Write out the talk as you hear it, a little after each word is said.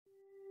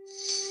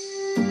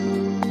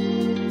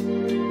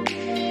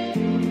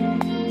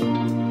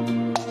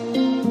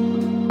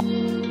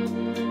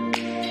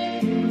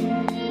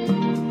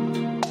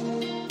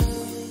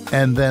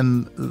And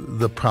then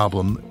the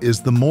problem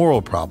is the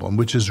moral problem,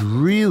 which is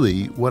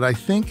really what I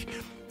think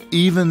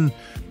even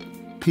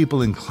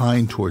people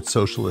inclined towards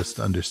socialist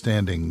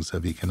understandings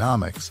of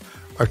economics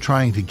are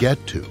trying to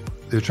get to.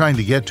 They're trying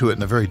to get to it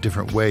in a very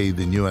different way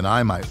than you and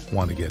I might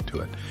want to get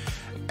to it.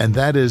 And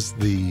that is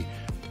the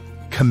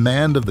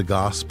command of the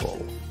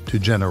gospel to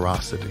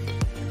generosity.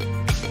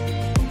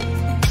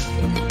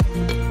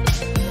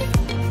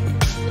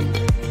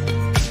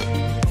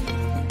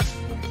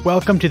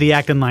 Welcome to the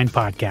Acton Line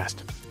Podcast,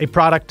 a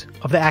product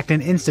of the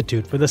Acton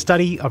Institute for the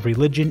Study of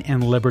Religion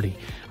and Liberty.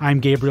 I'm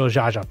Gabriel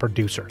Jaja,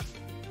 producer.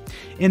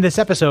 In this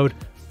episode,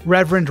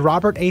 Reverend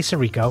Robert A.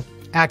 Sirico,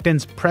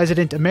 Acton's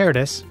President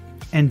Emeritus,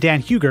 and Dan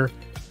Huger,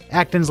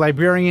 Acton's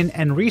Librarian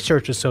and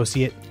Research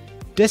Associate,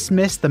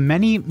 dismiss the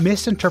many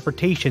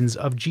misinterpretations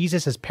of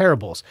Jesus'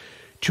 parables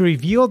to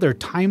reveal their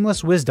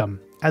timeless wisdom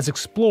as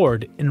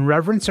explored in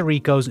Reverend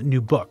Sirico's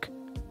new book,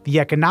 The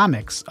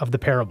Economics of the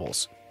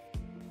Parables.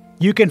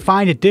 You can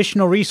find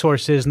additional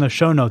resources in the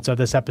show notes of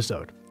this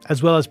episode,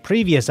 as well as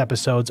previous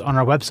episodes on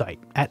our website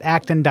at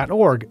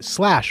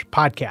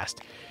acton.org/podcast.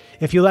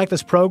 If you like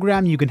this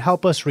program, you can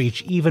help us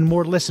reach even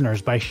more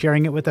listeners by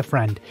sharing it with a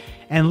friend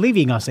and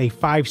leaving us a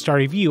 5-star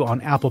review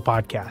on Apple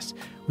Podcasts.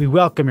 We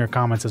welcome your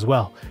comments as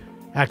well.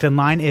 Acton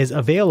Line is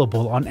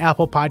available on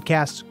Apple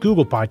Podcasts,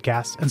 Google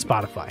Podcasts, and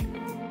Spotify.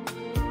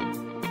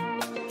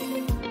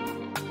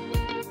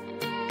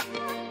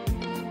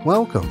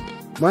 Welcome.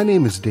 My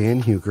name is Dan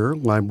Huger,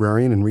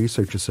 Librarian and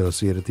Research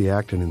Associate at the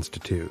Acton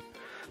Institute.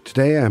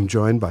 Today I am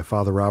joined by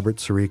Father Robert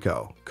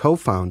Sirico,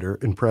 co-founder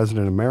and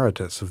President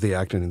Emeritus of the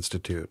Acton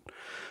Institute.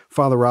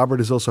 Father Robert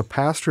is also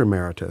Pastor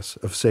Emeritus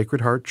of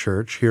Sacred Heart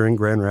Church here in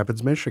Grand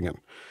Rapids, Michigan.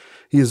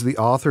 He is the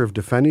author of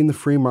Defending the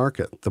Free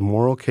Market, The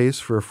Moral Case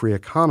for a Free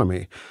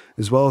Economy,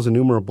 as well as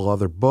innumerable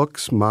other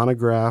books,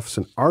 monographs,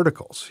 and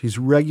articles. He's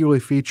regularly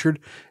featured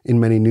in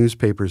many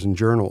newspapers and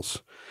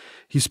journals.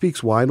 He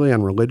speaks widely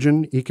on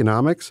religion,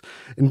 economics,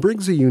 and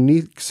brings a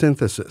unique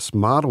synthesis,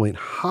 modeling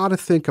how to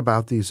think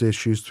about these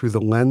issues through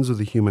the lens of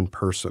the human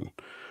person.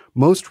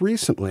 Most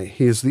recently,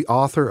 he is the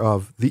author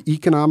of The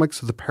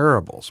Economics of the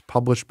Parables,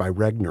 published by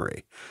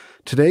Regnery.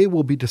 Today,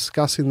 we'll be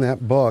discussing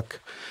that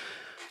book.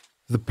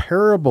 The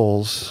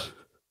parables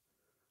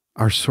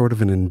are sort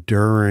of an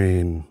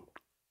enduring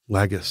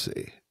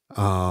legacy.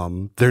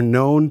 They're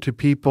known to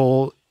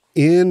people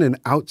in and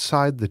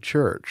outside the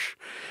church.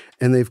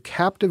 And they've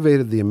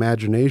captivated the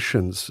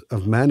imaginations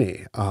of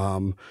many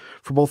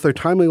for both their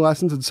timely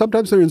lessons and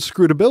sometimes their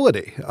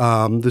inscrutability.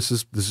 This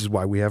is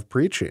why we have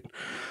preaching.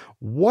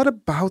 What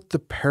about the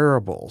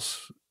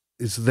parables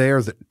is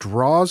there that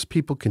draws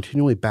people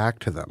continually back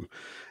to them?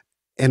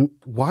 And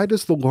why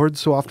does the Lord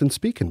so often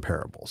speak in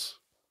parables?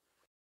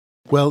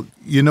 Well,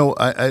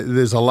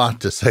 there's a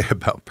lot to say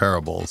about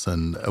parables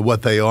and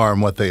what they are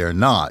and what they are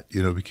not.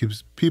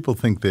 Because people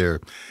think they're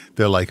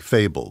like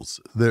fables.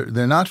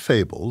 They're not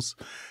fables.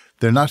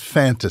 They're not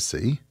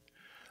fantasy.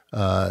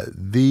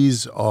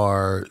 These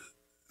are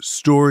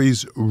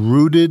stories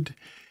rooted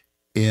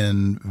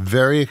in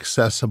very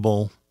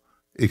accessible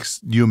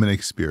human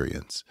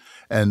experience.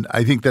 And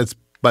I think that's,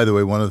 by the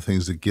way, one of the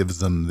things that gives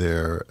them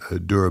their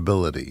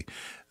durability,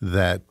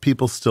 that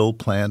people still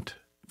plant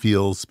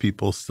fields,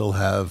 people still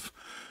have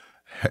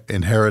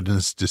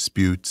inheritance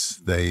disputes,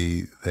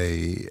 they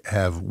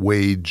have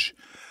wage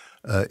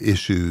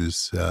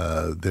issues,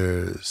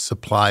 their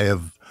supply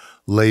of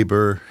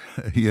labor,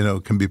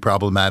 can be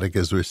problematic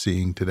as we're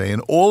seeing today.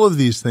 And all of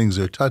these things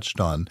are touched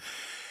on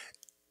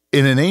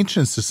in an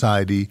ancient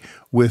society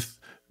with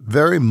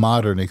very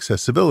modern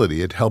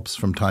accessibility. It helps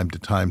from time to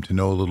time to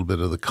know a little bit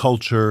of the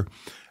culture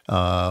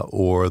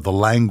or the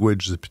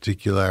language, the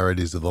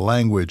particularities of the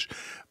language.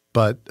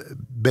 But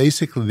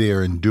basically they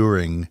are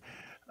enduring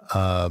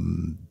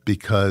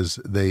because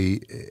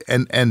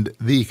and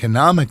the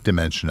economic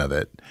dimension of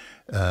it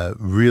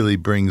really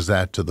brings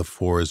that to the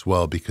fore as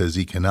well, because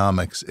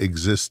economics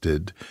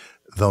existed,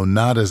 though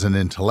not as an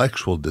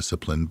intellectual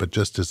discipline, but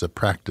just as a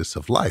practice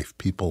of life.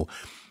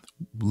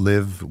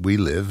 We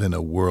live in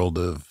a world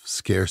of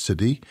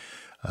scarcity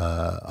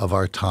of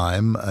our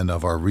time and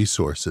of our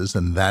resources,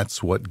 and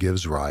that's what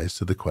gives rise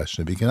to the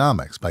question of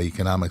economics. By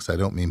economics, I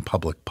don't mean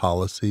public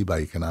policy.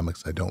 By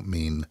economics, I don't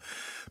mean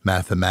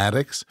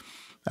mathematics.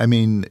 I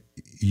mean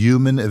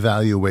human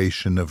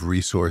evaluation of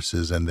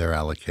resources and their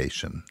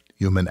allocation.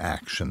 Human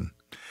action.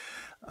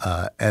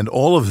 And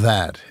all of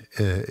that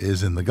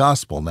is in the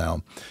gospel.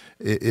 Now,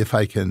 if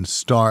I can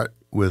start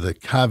with a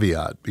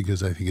caveat,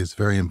 because I think it's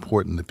very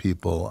important that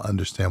people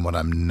understand what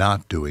I'm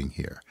not doing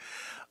here.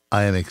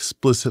 I am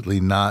explicitly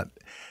not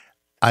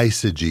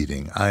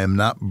eisegeting. I am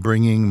not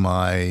bringing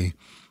my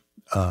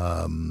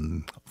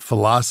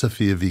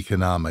philosophy of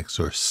economics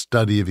or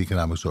study of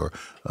economics or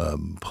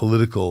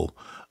political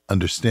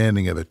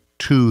understanding of it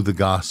to the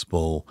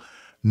gospel,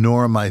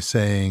 nor am I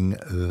saying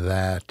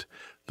that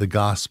the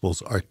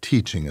Gospels are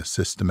teaching a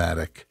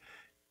systematic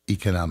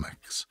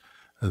economics.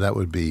 That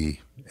would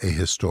be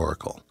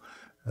ahistorical.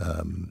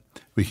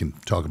 We can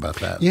talk about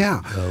that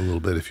a little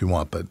bit if you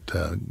want, but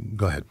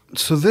go ahead.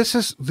 So this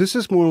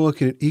is more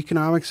looking at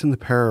economics in the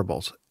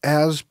parables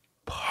as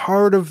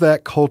part of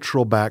that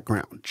cultural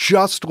background,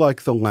 just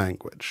like the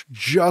language,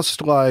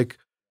 just like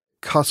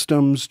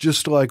customs,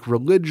 just like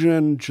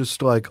religion,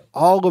 just like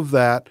all of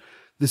that.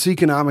 This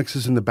economics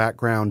is in the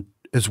background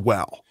as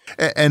well.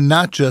 And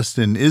not just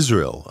in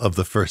Israel of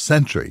the first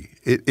century.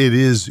 It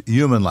is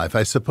human life.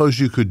 I suppose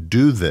you could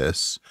do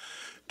this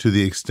to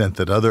the extent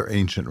that other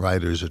ancient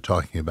writers are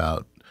talking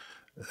about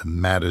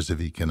matters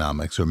of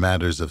economics or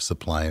matters of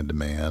supply and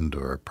demand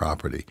or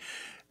property.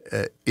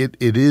 It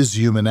is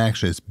human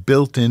action. It's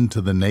built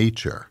into the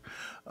nature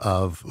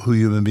of who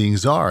human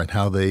beings are and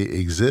how they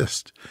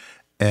exist.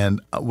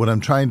 And what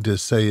I'm trying to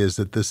say is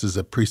that this is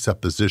a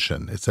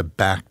presupposition. It's a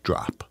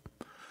backdrop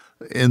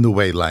in the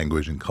way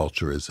language and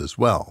culture is as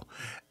well.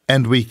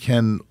 And we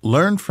can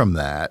learn from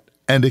that,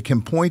 and it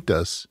can point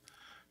us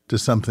to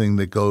something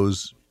that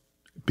goes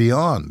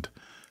beyond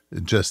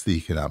just the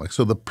economics.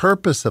 So the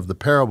purpose of the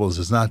parables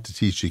is not to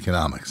teach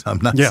economics. I'm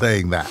not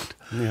saying that.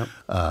 Yep.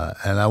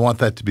 And I want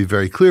that to be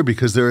very clear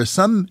because there are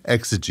some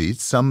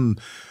exegetes, some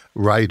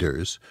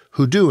writers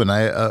who do, and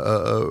I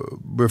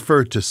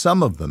refer to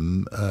some of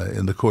them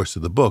in the course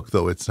of the book,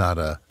 though it's not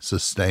a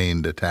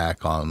sustained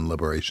attack on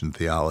liberation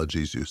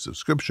theology's use of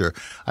Scripture.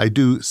 I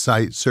do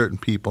cite certain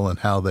people and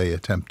how they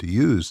attempt to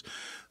use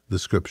the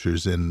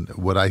Scriptures in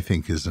what I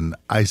think is an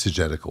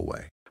eisegetical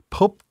way.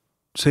 Pope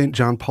St.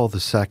 John Paul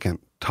II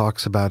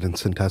talks about in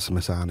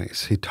Centesimus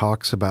Annis, he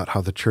talks about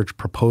how the church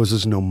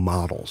proposes no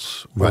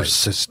models or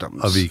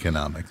systems. Of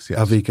economics, yes.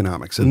 Of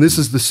economics. And this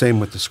is the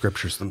same with the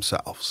Scriptures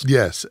themselves.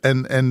 Yes.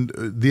 And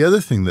the other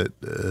thing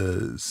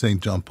that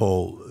St. John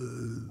Paul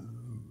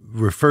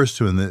refers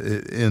to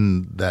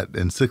in that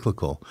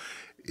encyclical,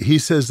 he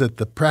says that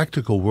the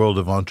practical world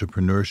of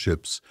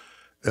entrepreneurship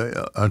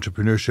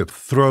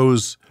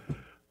throws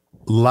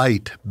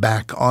light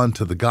back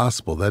onto the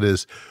gospel. That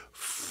is,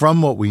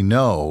 from what we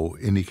know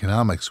in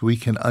economics, we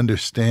can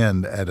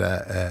understand at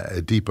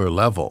a deeper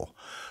level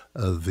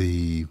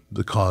the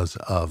cause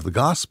of the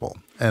gospel.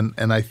 And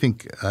I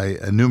think I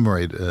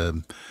enumerate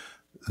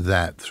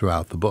that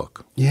throughout the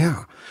book.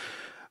 Yeah.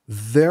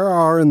 There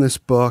are in this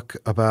book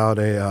about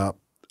a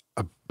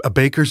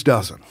baker's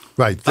dozen.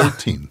 Right,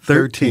 13.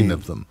 13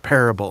 of them.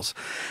 Parables.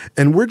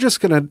 And we're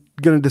just going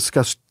to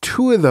discuss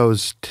two of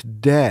those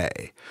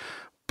today.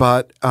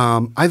 But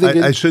I think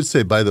I should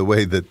say, by the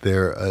way, that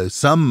there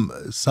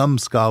some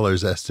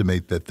scholars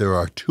estimate that there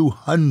are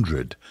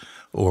 200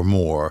 or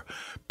more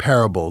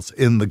parables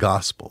in the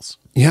Gospels.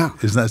 Yeah,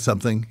 isn't that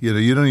something?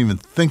 You don't even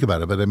think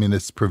about it, but I mean,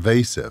 it's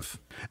pervasive.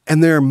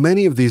 And there are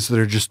many of these that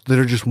are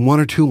just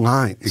one or two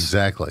lines.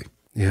 Exactly.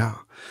 Yeah.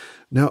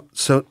 Now,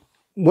 so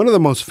one of the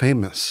most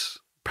famous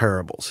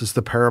parables is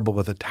the parable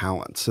of the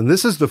talents, and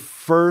this is the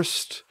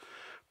first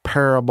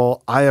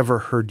parable I ever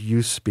heard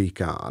you speak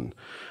on.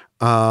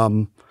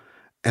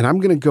 And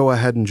I'm going to go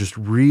ahead and just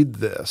read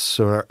this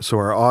so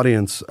our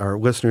audience, our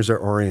listeners are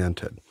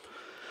oriented.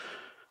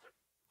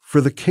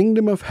 For the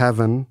kingdom of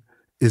heaven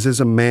is as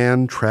a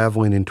man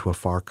traveling into a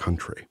far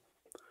country,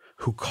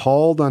 who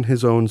called on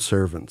his own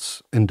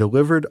servants and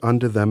delivered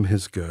unto them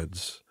his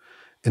goods.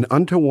 And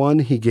unto one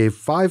he gave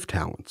 5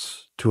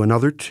 talents, to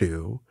another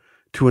 2,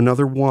 to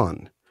another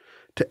 1,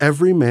 to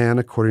every man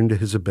according to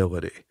his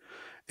ability.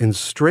 And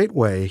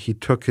straightway he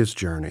took his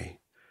journey.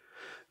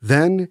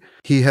 Then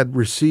he had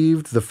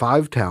received the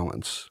 5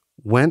 talents,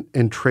 went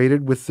and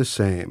traded with the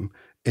same,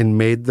 and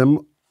made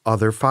them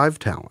other 5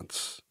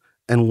 talents.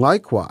 And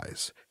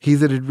likewise, he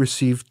that had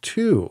received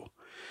 2,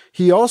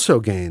 he also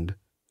gained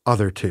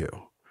other 2.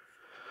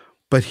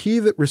 But he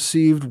that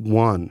received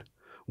 1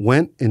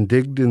 went and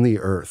digged in the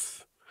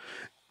earth,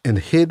 and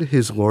hid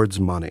his Lord's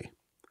money.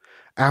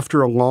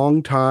 After a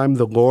long time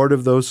the Lord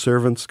of those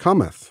servants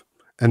cometh,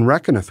 and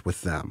reckoneth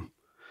with them.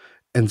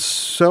 And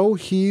so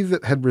he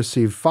that had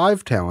received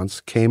 5 talents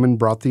came and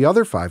brought the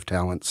other 5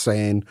 talents,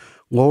 saying,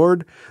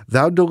 Lord,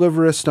 thou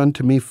deliverest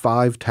unto me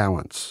 5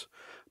 talents.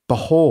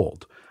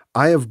 Behold,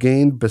 I have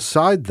gained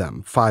beside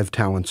them 5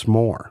 talents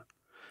more.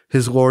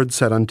 His Lord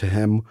said unto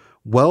him,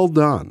 Well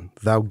done,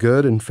 thou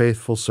good and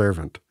faithful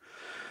servant.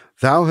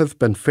 Thou hast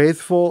been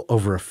faithful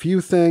over a few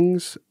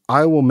things,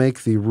 I will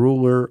make thee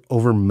ruler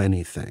over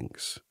many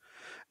things.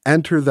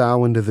 Enter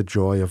thou into the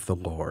joy of the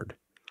Lord.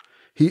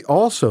 He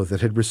also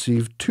that had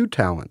received 2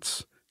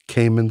 talents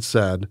came and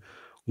said,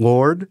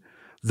 Lord,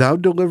 thou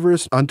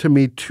deliverest unto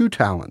me 2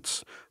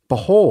 talents.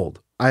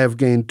 Behold, I have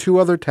gained 2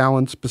 other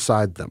talents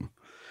beside them.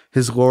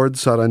 His Lord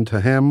said unto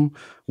him,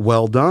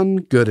 Well done,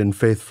 good and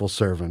faithful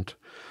servant.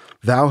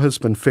 Thou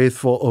hast been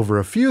faithful over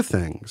a few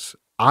things.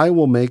 I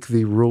will make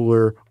thee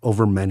ruler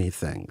over many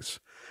things.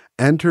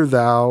 Enter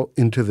thou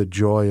into the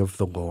joy of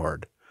the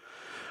Lord.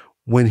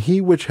 When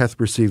he which hath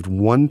received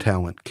 1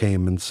 talent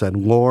came and said,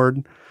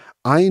 Lord,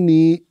 I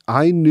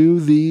knew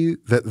thee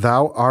that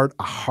thou art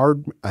a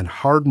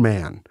hard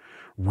man,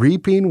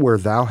 reaping where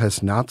thou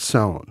hast not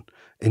sown,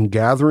 and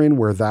gathering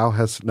where thou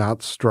hast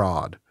not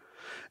strawed.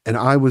 And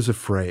I was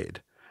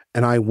afraid,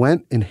 And I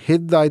went and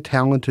hid thy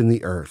talent in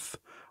the earth.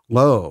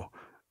 Lo,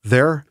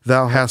 there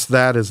thou hast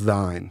that as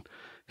thine.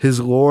 His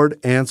Lord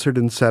answered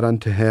and said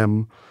unto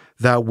him,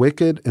 Thou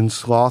wicked and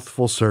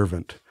slothful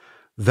servant,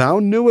 thou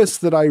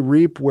knewest that I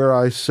reap where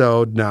I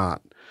sowed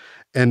not,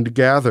 and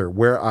gather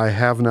where I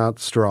have not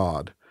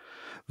strawed.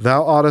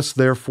 Thou oughtest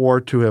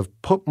therefore to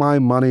have put my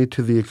money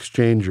to the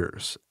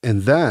exchangers,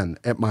 and then,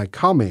 at my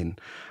coming,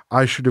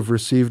 I should have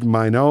received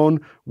mine own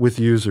with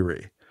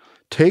usury.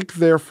 Take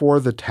therefore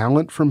the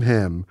talent from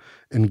him,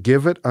 and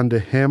give it unto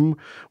him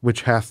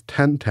which hath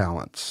 10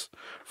 talents.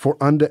 For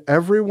unto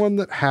every one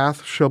that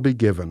hath shall be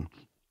given,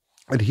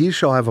 and he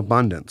shall have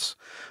abundance.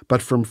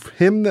 But from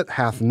him that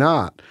hath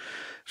not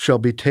shall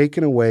be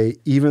taken away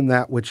even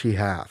that which he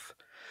hath.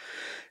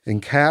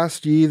 And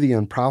cast ye the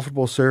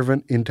unprofitable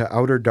servant into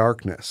outer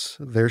darkness.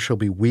 There shall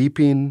be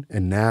weeping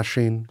and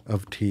gnashing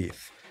of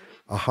teeth.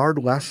 A hard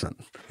lesson.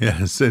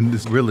 Yes, and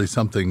it's really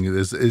something.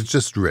 It's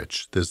just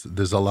rich.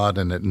 There's a lot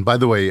in it. And by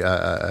the way,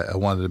 I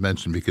wanted to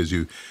mention, because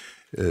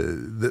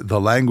the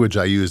language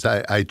I used,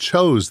 I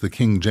chose the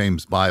King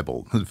James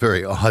Bible. It's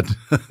very odd.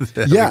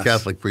 Yes. A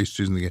Catholic priest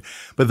choosing the.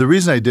 But the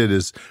reason I did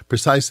is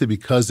precisely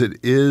because it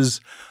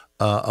is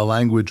a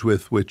language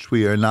with which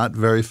we are not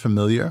very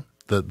familiar.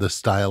 The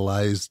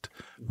stylized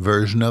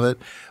version of it,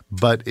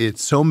 but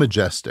it's so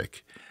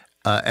majestic.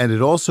 And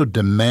it also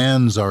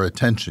demands our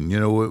attention. You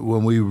know,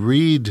 when we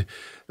read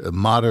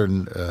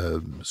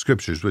modern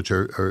scriptures, which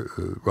are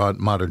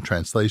modern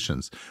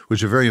translations,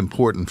 which are very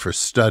important for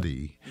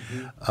study,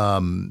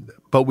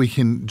 but we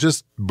can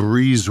just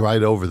breeze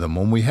right over them.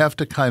 When we have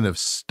to kind of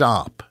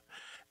stop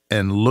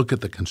and look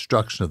at the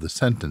construction of the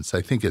sentence,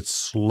 I think it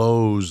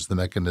slows the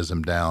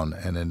mechanism down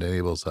and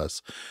enables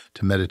us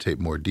to meditate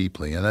more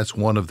deeply. And that's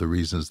one of the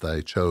reasons that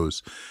I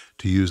chose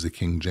to use the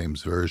King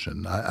James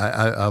Version.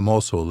 I'm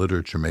also a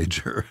literature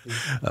major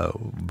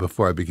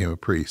before I became a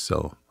priest,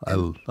 so I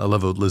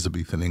love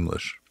Elizabethan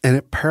English. And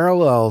it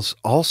parallels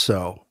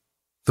also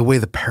the way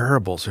the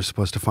parables are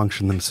supposed to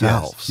function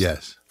themselves.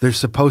 Yes. They're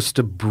supposed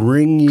to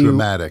bring you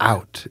Dramatic.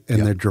 out,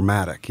 and they're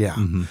dramatic,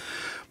 Mm-hmm.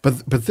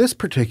 But this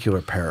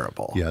particular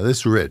parable,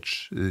 this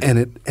rich, and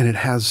it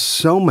has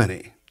so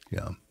many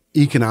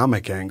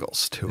economic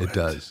angles to it. It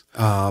does,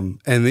 and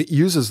it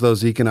uses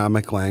those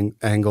economic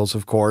angles,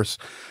 of course,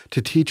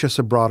 to teach us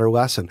a broader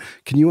lesson.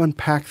 Can you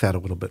unpack that a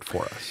little bit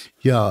for us?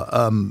 Yeah,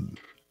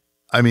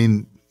 I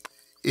mean,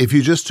 if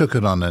you just took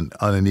it on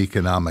an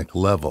economic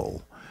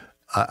level,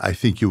 I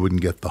think you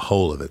wouldn't get the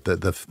whole of it.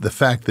 The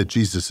fact that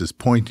Jesus is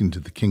pointing to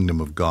the kingdom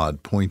of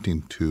God,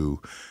 pointing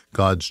to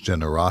God's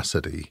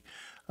generosity.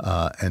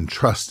 And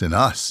trust in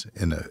us,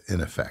 in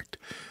effect.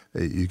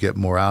 You get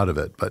more out of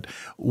it. But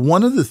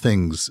one of the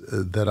things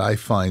that I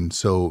find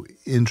so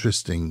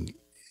interesting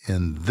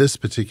in this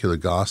particular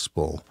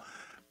gospel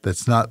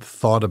that's not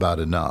thought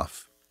about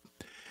enough,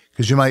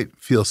 because you might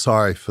feel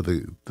sorry for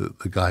the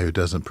guy who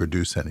doesn't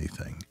produce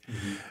anything,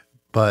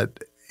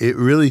 but it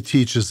really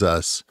teaches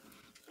us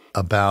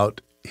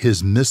about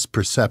his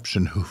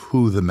misperception of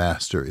who the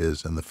master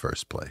is in the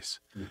first place.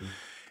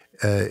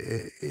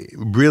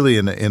 Really,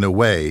 in a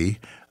way,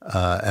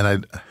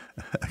 and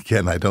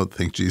I don't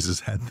think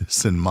Jesus had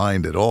this in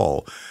mind at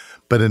all,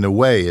 but in a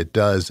way it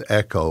does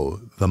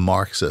echo the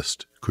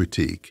Marxist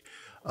critique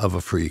of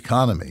a free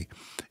economy.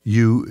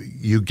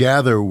 You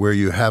gather where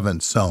you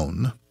haven't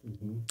sown,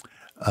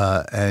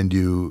 and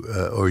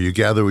you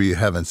gather where you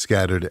haven't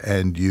scattered,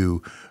 and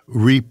you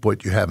reap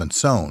what you haven't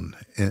sown,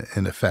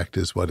 in effect,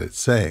 is what it's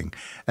saying.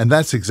 And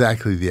that's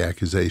exactly the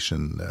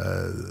accusation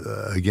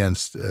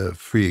against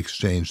free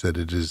exchange, that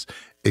it is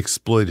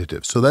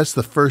exploitative. So that's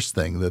the first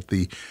thing, that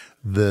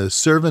the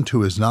servant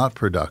who is not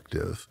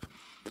productive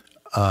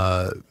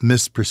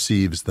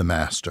misperceives the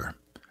master.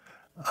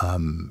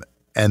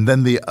 And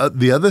then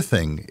the other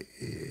thing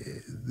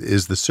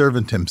is the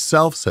servant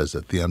himself says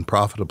it. The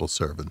unprofitable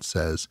servant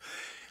says,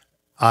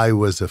 I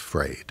was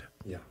afraid.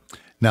 Yeah.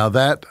 Now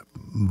that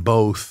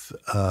both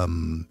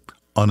on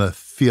a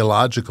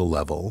theological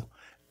level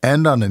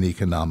and on an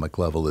economic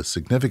level is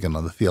significant.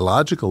 On the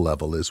theological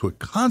level is we're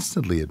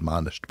constantly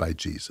admonished by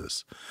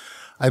Jesus.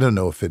 I don't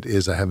know if it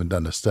is, I haven't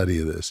done a study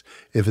of this,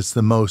 if it's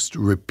the most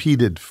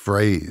repeated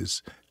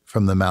phrase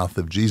from the mouth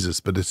of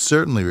Jesus, but it's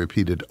certainly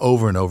repeated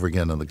over and over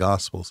again in the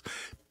Gospels.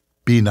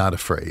 Be not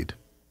afraid.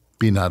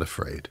 Be not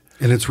afraid.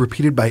 And it's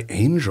repeated by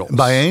angels.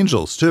 By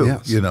angels, too.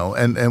 Yes.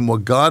 And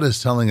what God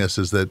is telling us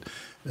is that,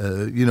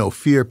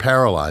 fear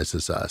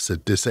paralyzes us.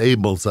 It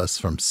disables us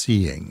from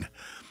seeing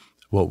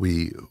what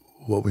we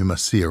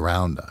must see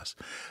around us.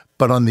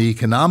 But on the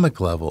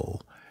economic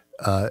level,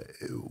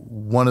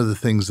 one of the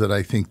things that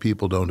I think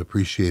people don't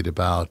appreciate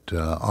about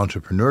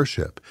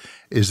entrepreneurship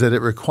is that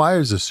it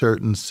requires a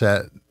certain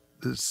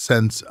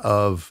sense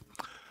of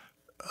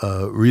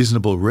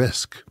reasonable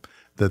risk,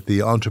 that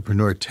the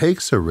entrepreneur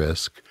takes a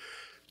risk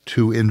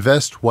to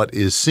invest what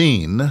is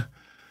seen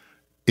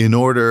in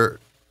order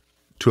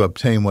to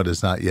obtain what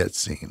is not yet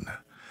seen.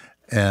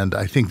 And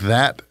I think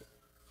that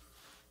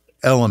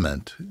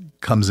element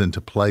comes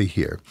into play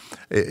here.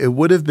 It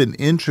would have been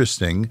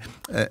interesting,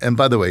 and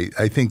by the way,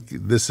 I think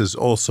this is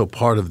also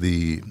part of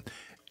the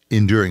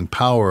enduring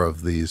power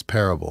of these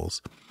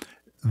parables.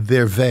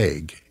 They're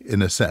vague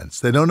in a sense.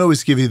 They don't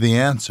always give you the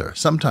answer.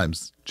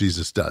 Sometimes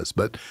Jesus does,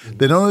 but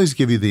they don't always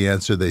give you the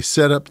answer. They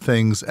set up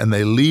things and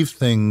they leave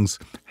things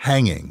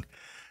hanging,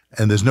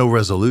 and there's no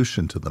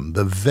resolution to them.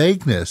 The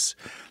vagueness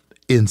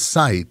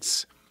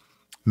incites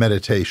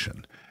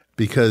meditation,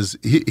 because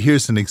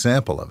here's an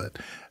example of it.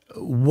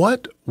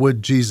 What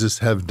would Jesus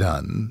have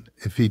done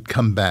if he'd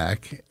come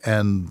back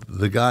and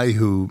the guy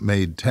who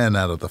made 10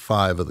 out of the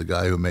 5 or the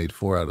guy who made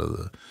 4 out of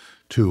the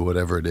 2,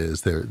 whatever it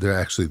is, there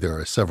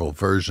are several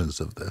versions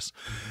of this,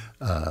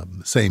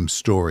 same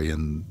story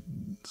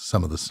in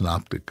some of the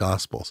synoptic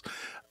gospels.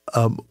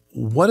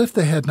 What if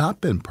they had not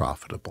been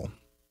profitable,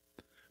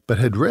 but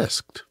had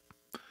risked?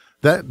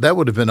 That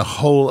would have been a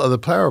whole other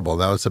parable.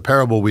 Now, it's a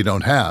parable we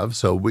don't have,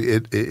 so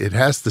it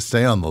has to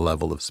stay on the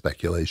level of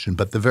speculation,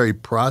 but the very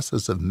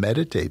process of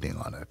meditating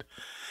on it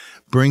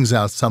brings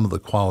out some of the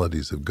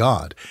qualities of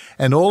God.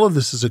 And all of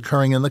this is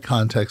occurring in the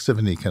context of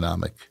an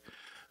economic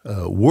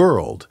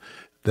world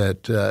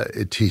that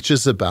it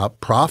teaches about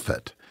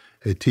profit.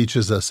 It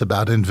teaches us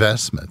about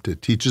investment.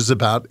 It teaches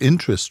about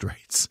interest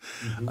rates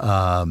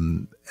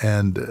and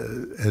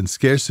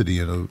scarcity.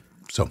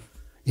 So.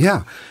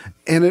 Yeah,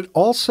 and it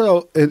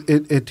also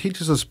it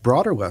teaches us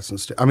broader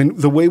lessons too. I mean,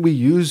 the way we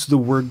use the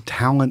word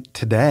talent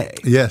today,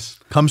 yes,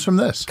 comes from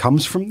this.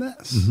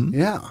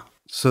 Yeah.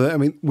 So I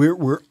mean,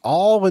 we're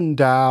all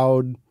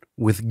endowed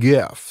with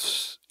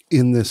gifts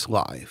in this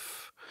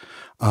life.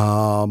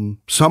 Some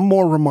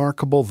more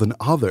remarkable than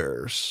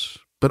others,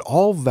 but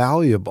all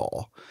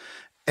valuable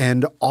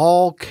and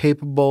all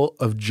capable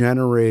of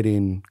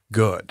generating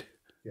good.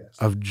 Yes.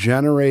 Of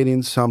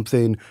generating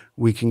something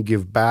we can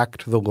give back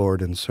to the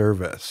Lord in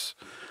service.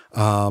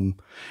 And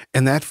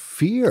that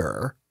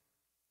fear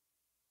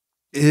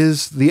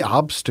is the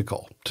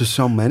obstacle to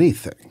so many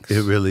things.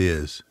 It really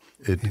is.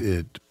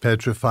 It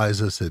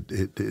petrifies us.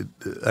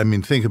 I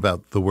mean, think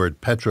about the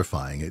word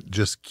petrifying. It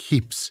just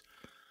keeps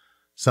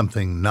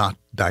something not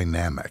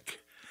dynamic,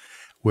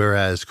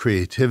 whereas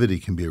creativity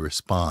can be a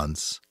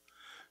response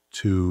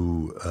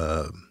to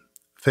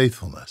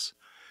faithfulness.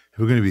 If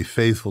we're going to be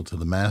faithful to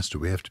the master,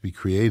 we have to be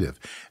creative.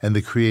 And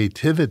the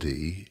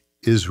creativity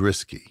is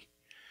risky.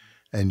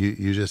 And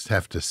you just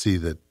have to see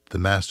that the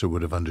master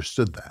would have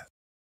understood that.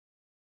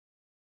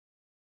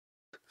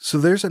 So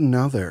there's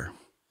another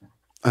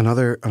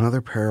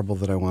parable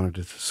that I wanted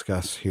to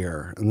discuss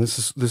here. And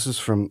this is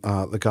from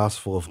the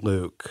Gospel of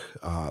Luke.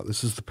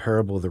 This is the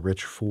parable of the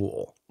rich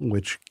fool,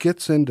 which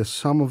gets into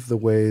some of the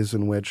ways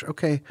in which,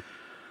 okay,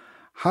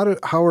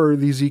 how are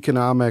these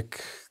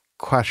economic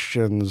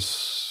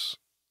questions,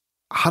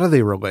 how do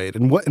they relate?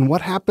 And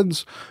what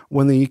happens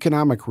when the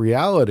economic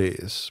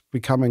realities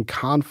become in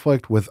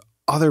conflict with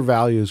other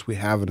values we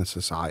have in a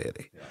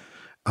society?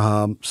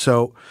 Yeah.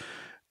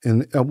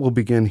 And we'll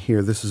begin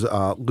here. This is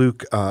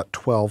Luke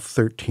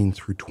 12:13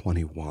 through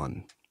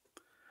 21.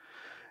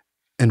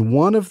 And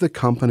one of the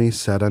company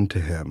said unto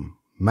him,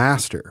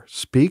 Master,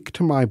 speak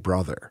to my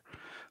brother,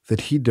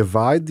 that he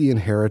divide the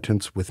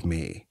inheritance with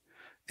me.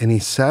 And he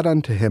said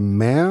unto him,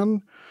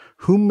 Man,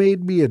 who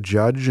made me a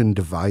judge and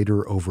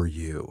divider over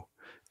you?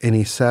 And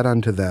he said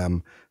unto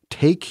them,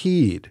 Take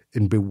heed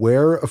and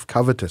beware of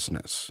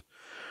covetousness.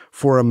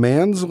 For a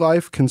man's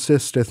life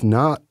consisteth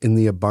not in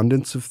the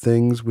abundance of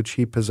things which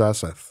he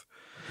possesseth.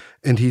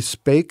 And he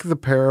spake the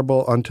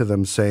parable unto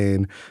them,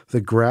 saying,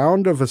 The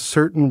ground of a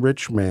certain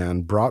rich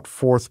man brought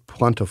forth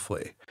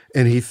plentifully.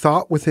 And he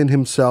thought within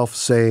himself,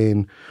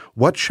 saying,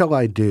 What shall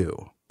I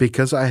do?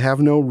 Because I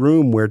have no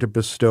room where to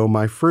bestow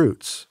my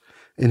fruits.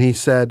 And he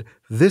said,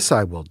 This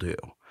I will do.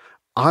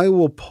 I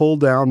will pull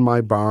down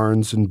my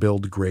barns and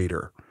build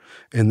greater,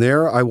 and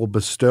there I will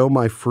bestow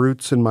my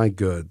fruits and my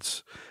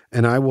goods.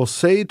 And I will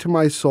say to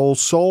my soul,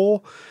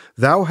 Soul,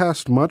 thou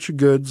hast much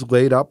goods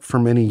laid up for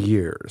many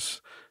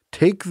years.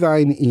 Take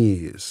thine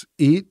ease,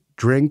 eat,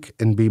 drink,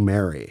 and be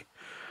merry.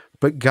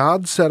 But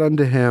God said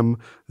unto him,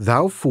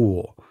 Thou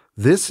fool,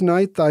 this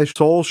night thy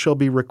soul shall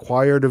be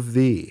required of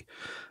thee.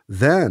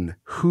 Then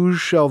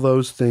whose shall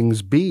those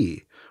things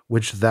be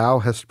which thou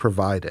hast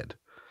provided?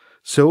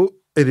 So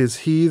it is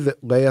he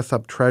that layeth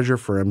up treasure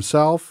for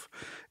himself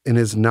and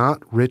is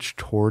not rich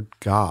toward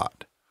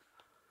God.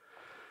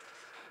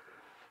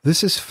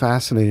 This is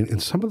fascinating,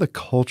 and some of the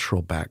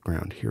cultural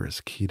background here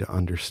is key to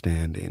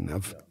understanding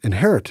of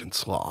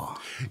inheritance law.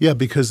 Yeah,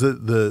 because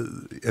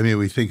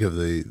we think of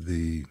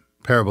the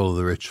parable of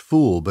the rich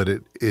fool, but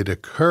it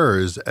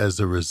occurs as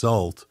a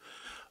result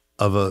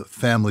of a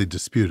family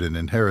dispute, an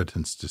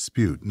inheritance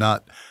dispute,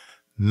 not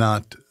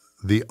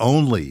the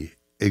only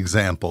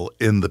example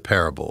in the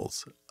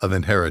parables of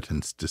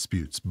inheritance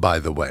disputes, by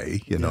the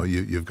way.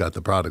 You've got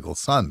the prodigal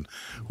son,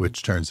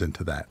 which turns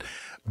into that.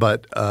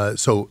 But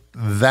so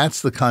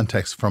that's the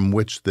context from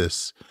which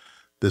this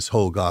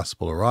whole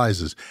gospel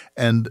arises.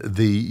 And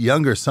the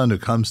younger son who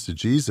comes to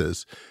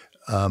Jesus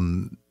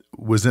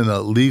was in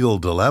a legal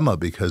dilemma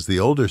because the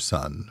older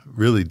son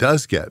really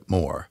does get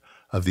more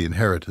of the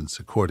inheritance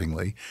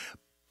accordingly.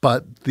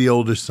 But the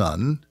older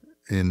son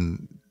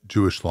in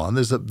Jewish law, and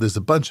there's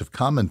a bunch of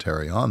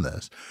commentary on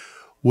this,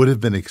 would have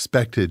been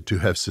expected to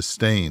have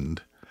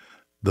sustained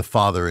the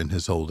father in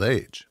his old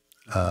age,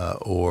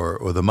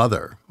 or the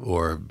mother,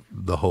 or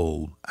the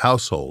whole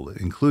household,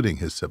 including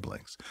his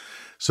siblings.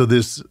 So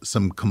there's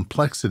some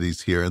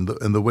complexities here, and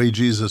the way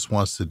Jesus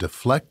wants to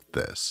deflect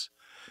this,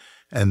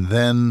 and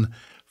then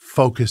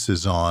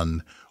focuses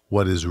on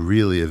what is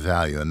really of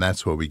value, and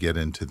that's where we get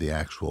into the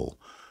actual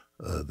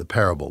the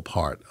parable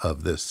part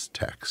of this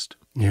text.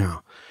 Yeah.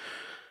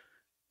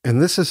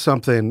 And this is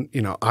something,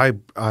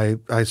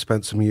 I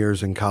spent some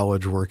years in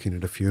college working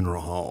at a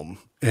funeral home.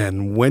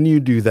 And when you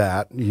do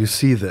that, you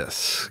see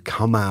this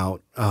come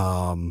out.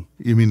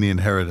 You mean the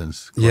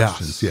inheritance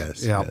questions?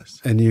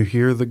 Yes. And you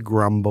hear the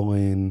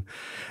grumbling,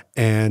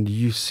 and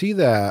you see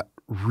that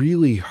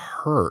really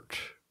hurt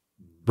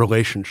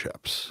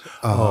relationships.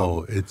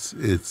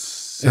 It's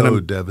so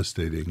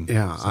devastating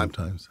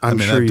sometimes. I'm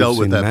sure I've dealt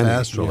with that many,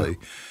 pastorally.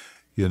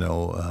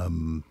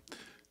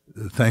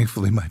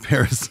 Thankfully, my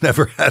parents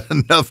never had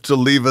enough to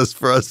leave us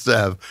for us to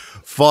have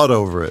fought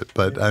over it.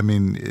 But I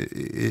mean,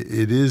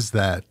 it is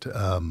that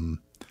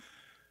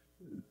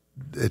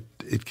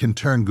it can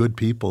turn good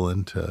people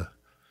into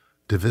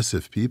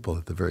divisive people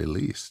at the very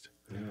least.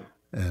 Yeah.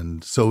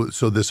 And so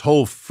this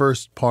whole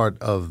first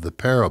part of the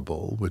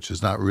parable, which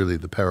is not really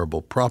the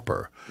parable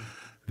proper,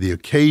 the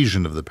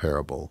occasion of the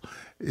parable,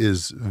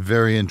 is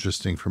very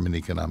interesting from an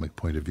economic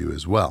point of view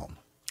as well.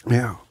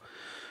 Yeah.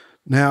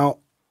 Now,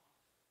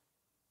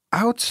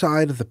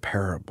 outside of the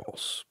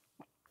parables,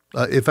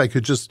 if I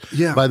could just,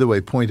 by the way,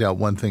 point out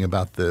one thing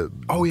about the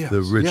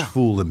rich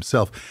fool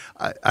himself.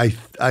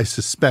 I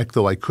suspect,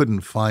 though I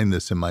couldn't find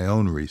this in my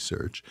own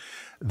research,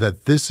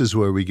 that this is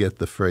where we get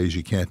the phrase,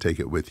 "you can't take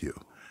it with you."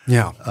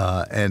 Yeah.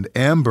 And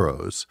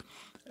Ambrose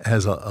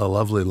has a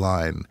lovely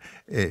line.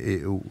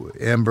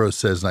 Ambrose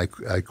says, and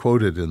I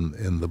quote it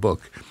in the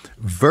book,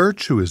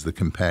 "Virtue is the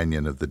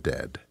companion of the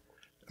dead.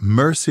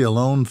 Mercy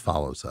alone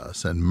follows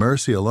us, and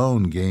mercy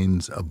alone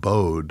gains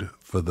abode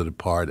for the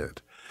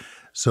departed."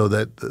 So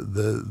that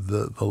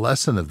the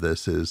lesson of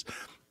this is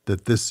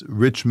that this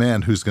rich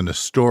man who's going to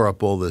store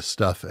up all this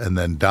stuff and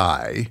then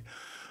die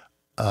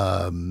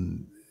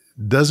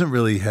doesn't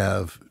really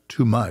have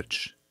too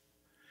much.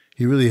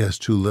 He really has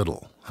too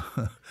little.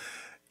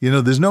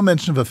 There's no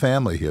mention of a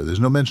family here. There's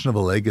no mention of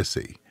a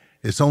legacy.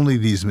 It's only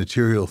these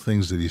material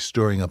things that he's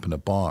storing up in a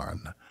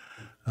barn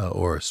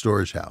or a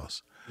storage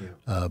house.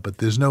 Yeah. But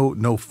there's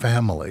no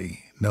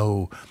family,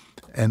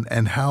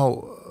 and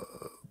how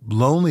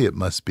lonely it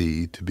must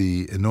be to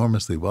be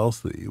enormously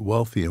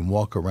wealthy and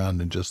walk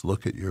around and just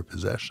look at your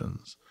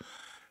possessions.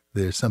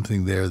 There's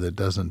something there that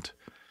doesn't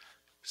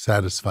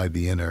satisfy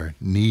the inner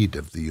need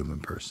of the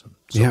human person.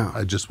 So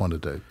I just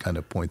wanted to kind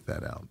of point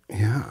that out.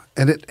 Yeah,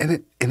 and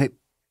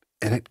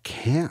it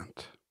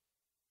can't.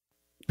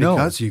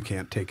 Because you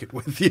can't take it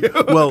with you.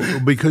 Well,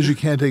 because you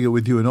can't take it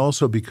with you, and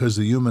also because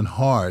the human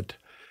heart,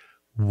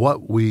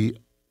 what we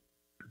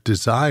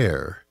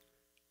desire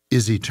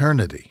is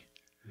eternity.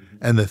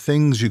 And the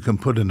things you can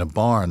put in a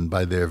barn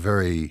by their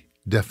very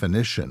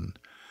definition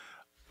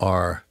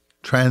are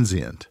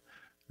transient.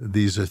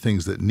 These are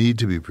things that need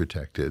to be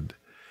protected,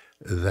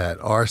 that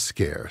are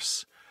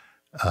scarce,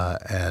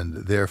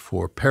 and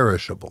therefore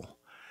perishable.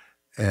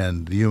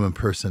 And the human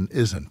person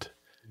isn't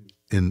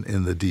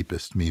in the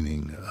deepest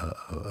meaning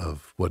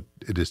of what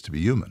it is to be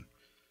human.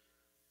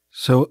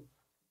 So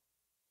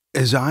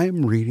as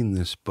I'm reading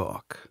this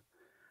book,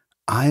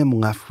 I am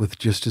left with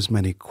just as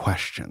many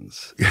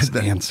questions as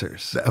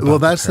answers.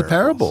 That's the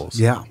parables.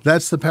 Yeah.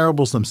 That's the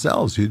parables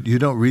themselves. You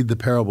don't read the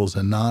parables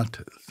and not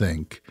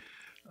think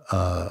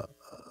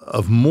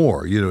of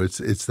more.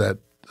 It's that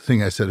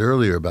thing I said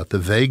earlier about the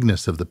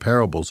vagueness of the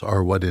parables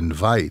are what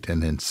invite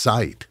and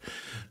incite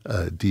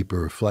deeper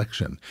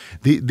reflection.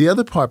 The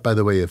other part, by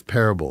the way, of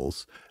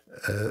parables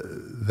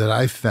that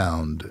I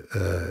found,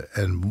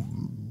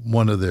 and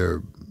one of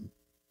their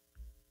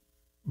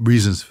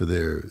reasons for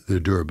their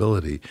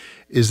durability,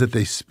 is that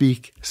they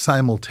speak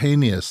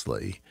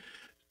simultaneously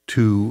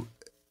to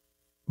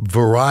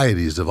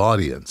varieties of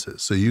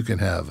audiences. So you can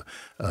have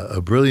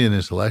a brilliant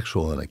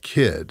intellectual and a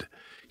kid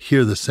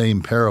hear the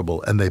same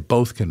parable, and they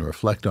both can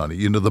reflect on it.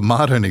 The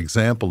modern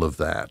example of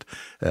that,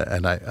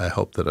 and I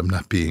hope that I'm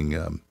not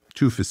being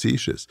too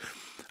facetious,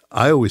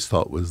 I always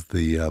thought was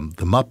the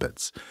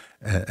Muppets.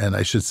 And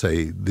I should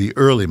say the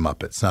early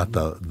Muppets, not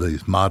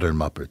the modern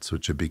Muppets,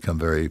 which have become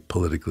very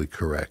politically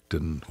correct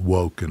and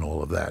woke and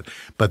all of that.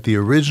 But the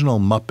original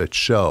Muppet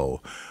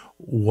show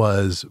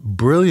was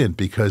brilliant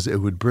because it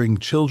would bring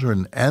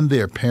children and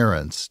their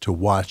parents to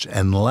watch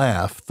and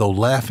laugh, though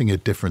laughing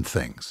at different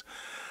things.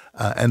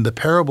 And the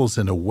parables,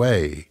 in a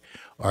way,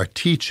 are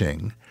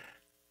teaching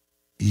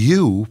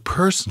you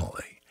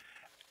personally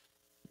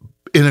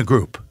in a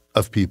group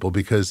of people,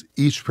 because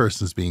each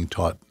person is being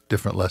taught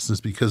different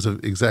lessons because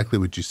of exactly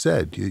what you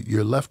said.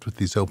 You're left with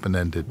these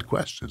open-ended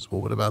questions.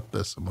 Well, what about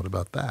this and what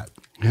about that?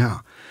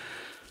 Yeah.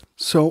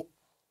 So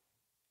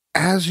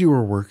As you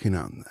were working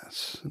on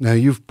this, now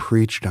you've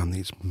preached on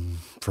these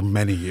for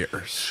many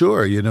years.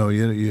 Sure.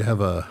 You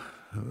have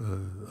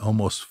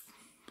almost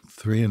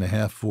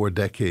 3.5, 4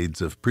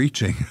 decades of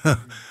preaching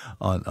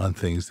on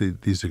things.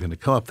 These are going to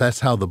come up. That's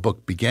how the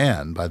book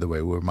began, by the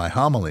way, were my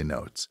homily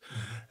notes.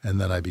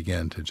 And then I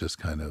began to just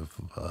kind of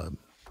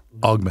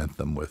augment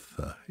them with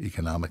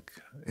economic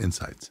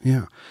insights.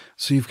 Yeah.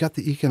 So you've got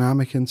the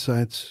economic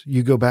insights.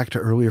 You go back to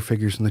earlier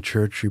figures in the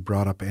church. You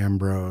brought up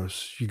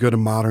Ambrose. You go to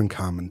modern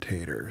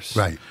commentators.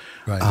 Right.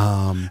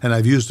 And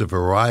I've used a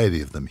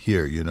variety of them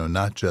here,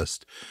 not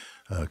just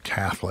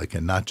Catholic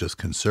and not just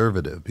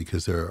conservative,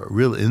 because there are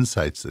real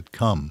insights that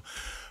come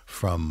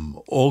from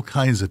all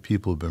kinds of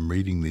people who've been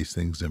reading these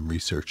things and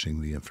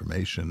researching the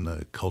information,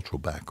 the cultural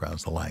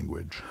backgrounds, the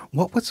language.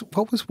 What was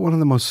one of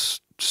the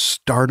most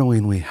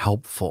startlingly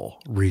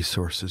helpful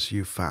resources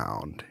you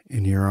found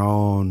in your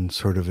own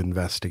sort of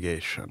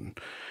investigation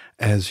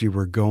as you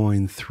were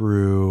going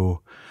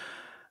through,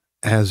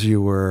 as you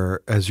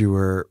were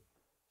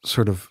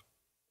sort of,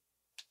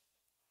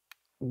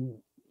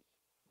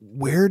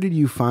 where did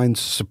you find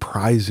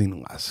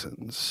surprising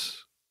lessons?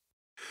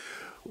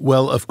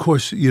 Well, of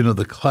course,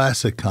 the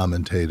classic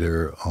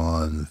commentator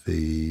on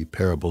the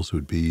parables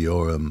would be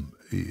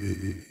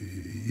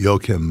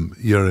Joachim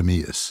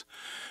Jeremias.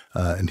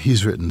 And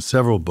he's written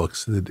several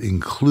books that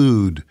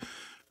include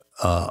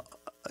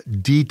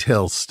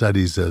detailed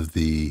studies of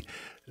the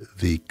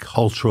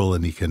cultural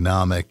and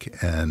economic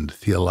and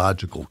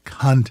theological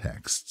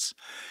contexts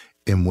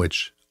in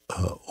which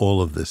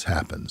all of this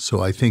happens.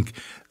 So I think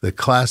the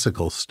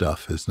classical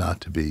stuff is not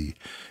to be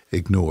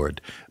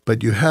ignored.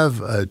 But you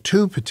have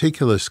 2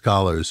 particular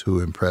scholars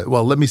who impressed –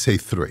 well, let me say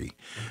 3.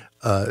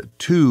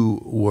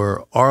 2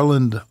 were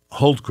Arland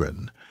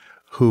Hultgren,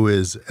 who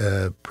is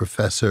a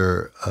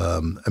professor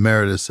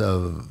emeritus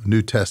of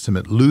New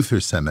Testament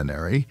Luther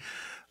Seminary,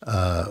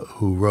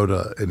 who wrote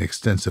an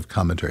extensive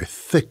commentary,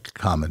 thick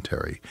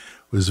commentary,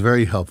 was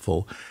very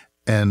helpful,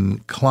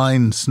 and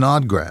Klein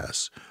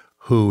Snodgrass,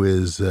 who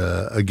is,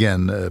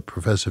 again, a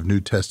professor of New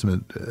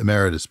Testament,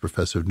 emeritus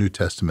professor of New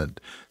Testament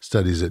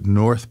studies at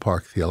North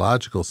Park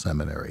Theological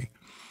Seminary.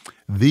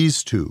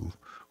 These 2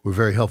 were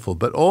very helpful.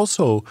 But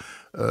also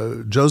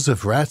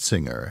Joseph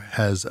Ratzinger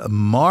has a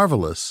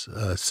marvelous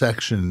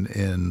section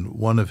in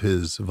one of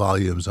his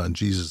volumes on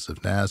Jesus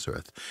of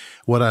Nazareth.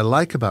 What I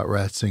like about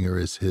Ratzinger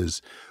is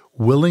his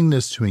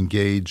willingness to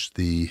engage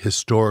the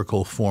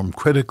historical form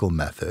critical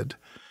method,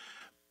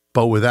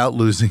 but without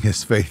losing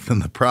his faith in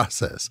the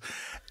process.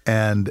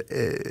 And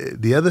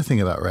the other thing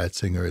about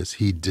Ratzinger is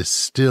he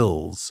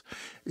distills.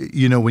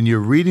 When you're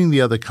reading the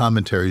other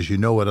commentaries, you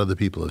know what other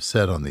people have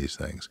said on these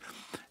things.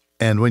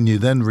 And when you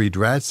then read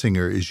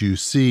Ratzinger, is you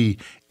see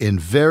in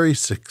very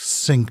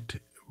succinct,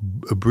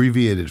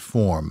 abbreviated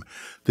form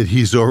that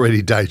he's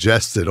already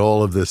digested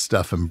all of this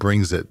stuff and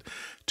brings it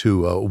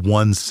to a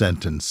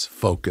one-sentence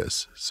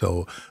focus.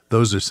 So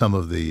those are some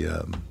of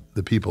the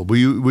people. Were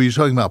you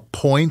talking about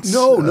points?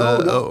 No.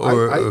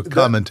 Or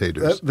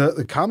commentators?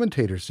 The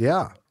commentators,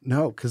 yeah.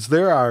 No, because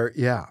there are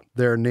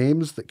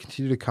names that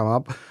continue to come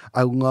up.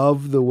 I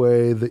love the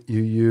way that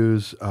you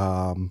use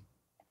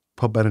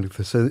Pope Benedict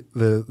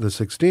the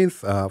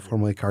 16th,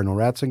 formerly Cardinal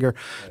Ratzinger,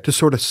 to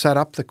sort of set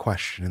up the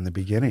question in the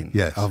beginning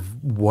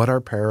of what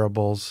are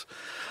parables.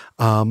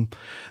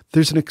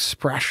 There's an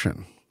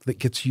expression that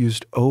gets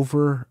used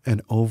over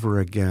and over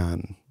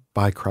again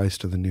by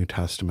Christ of the New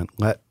Testament.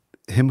 Let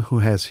him who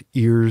has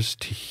ears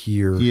to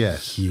hear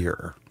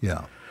hear.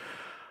 Yeah.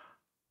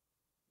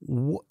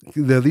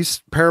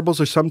 These parables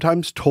are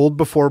sometimes told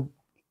before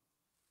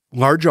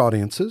large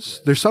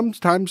audiences. They're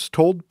sometimes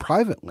told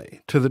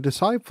privately to the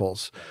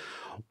disciples.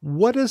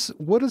 What is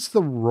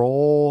the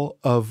role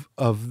of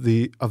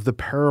the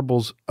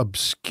parable's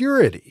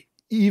obscurity,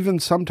 even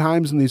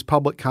sometimes in these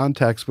public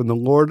contexts when the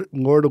Lord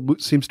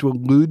seems to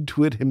allude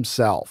to it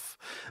himself,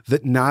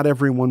 that not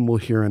everyone will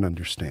hear and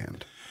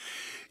understand?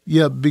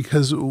 Yeah,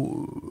 because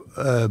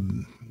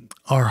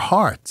our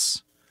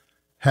hearts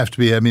have to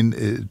be,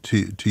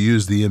 to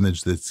use the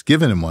image that's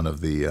given in one of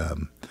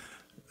the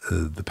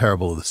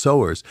parable of the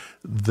sowers,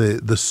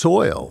 the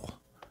soil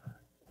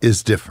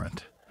is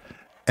different.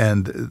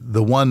 And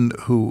the one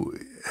who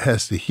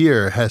has to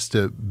hear has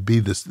to be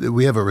this.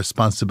 We have a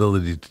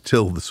responsibility to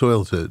till the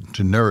soil,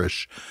 to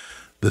nourish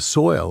the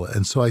soil.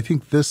 And so I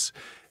think this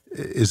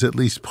is at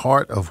least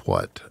part of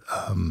what,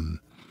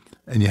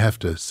 and you have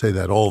to say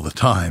that all the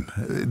time,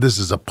 this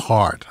is a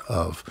part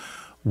of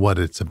what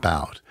it's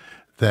about,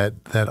 that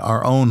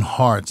our own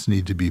hearts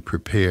need to be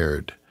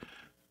prepared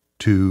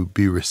to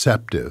be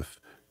receptive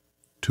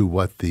to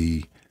what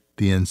the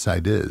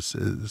insight is.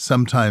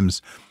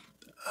 Sometimes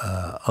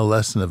a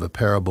lesson of a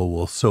parable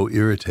will so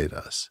irritate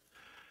us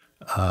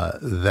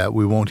that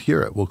we won't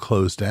hear it. We'll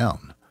close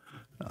down.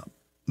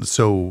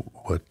 So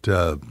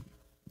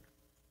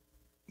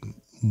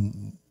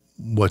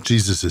what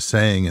Jesus is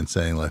saying and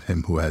saying, let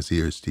him who has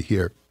ears to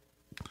hear,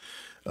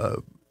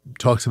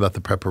 talks about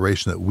the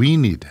preparation that we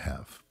need to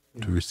have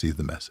to receive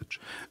the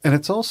message. And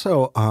it's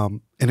also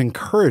an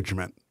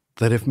encouragement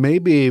that if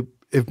maybe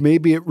if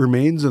maybe it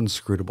remains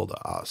inscrutable to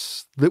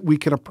us, that we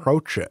can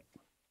approach it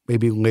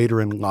maybe later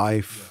in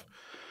life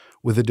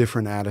with a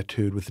different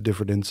attitude, with a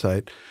different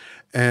insight,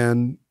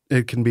 and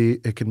it can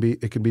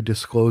be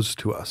disclosed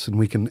to us, and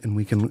we can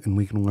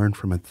learn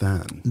from it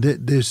then.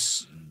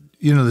 There's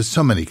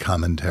so many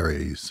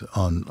commentaries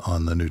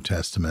on the New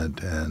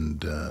Testament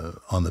and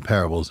on the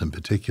parables in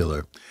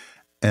particular,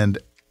 and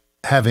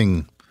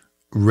having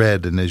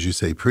read and, as you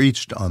say,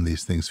 preached on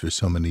these things for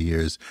so many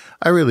years,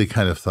 I really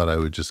kind of thought I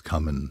would just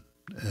come and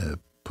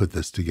put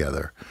this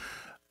together.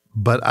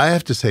 But I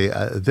have to say,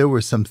 there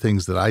were some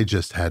things that I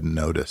just hadn't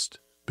noticed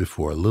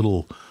before,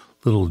 little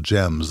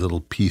gems,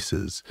 little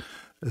pieces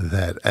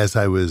that, as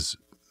I was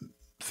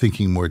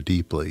thinking more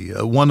deeply,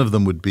 one of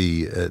them would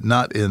be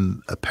not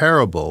in a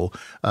parable.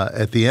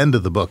 At the end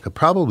of the book,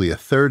 probably a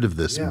third of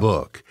this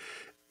book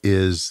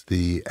is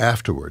the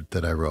afterword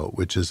that I wrote,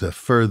 which is a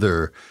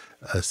further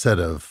set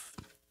of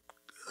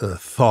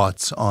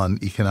thoughts on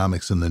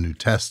economics in the New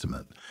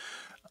Testament.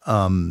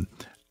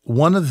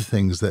 One of the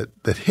things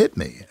that hit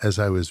me as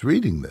I was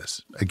reading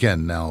this,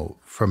 again now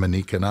from an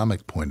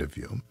economic point of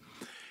view,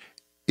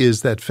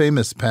 is that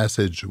famous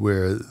passage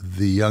where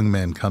the young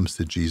man comes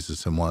to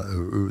Jesus and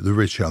the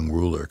rich young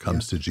ruler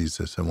comes to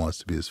Jesus and wants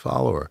to be his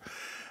follower.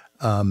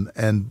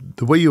 And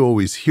the way you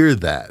always hear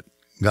that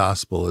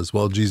gospel is,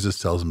 well, Jesus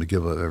tells him to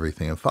give up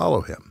everything and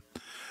follow him.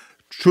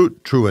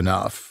 True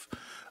enough.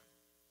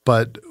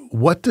 But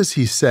what does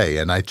he say?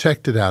 And I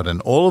checked it out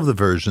in all of the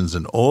versions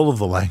and all of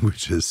the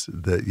languages,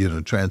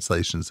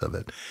 translations of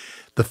it.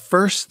 The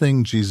first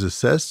thing Jesus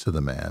says to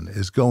the man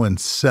is, go and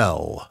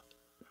sell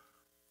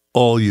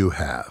all you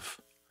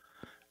have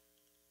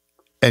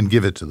and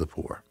give it to the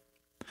poor.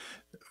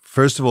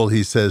 First of all,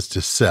 he says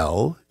to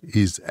sell.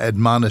 He's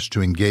admonished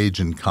to engage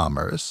in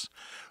commerce,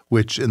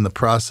 which in the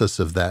process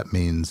of that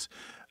means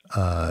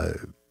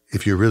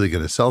if you're really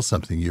going to sell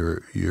something,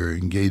 you're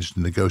engaged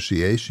in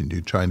negotiation.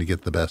 You're trying to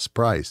get the best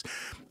price.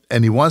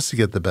 And he wants to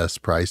get the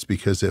best price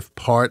because if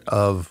part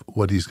of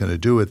what he's going to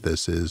do with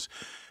this is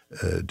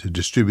to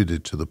distribute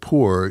it to the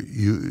poor,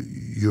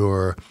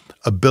 your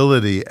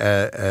ability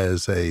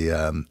as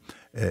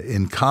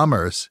in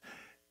commerce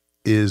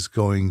is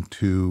going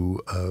to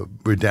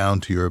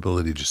redound to your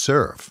ability to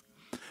serve.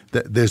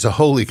 There's a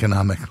whole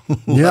economic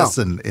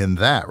lesson in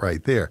that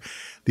right there.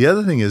 The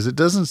other thing is, it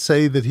doesn't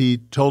say that he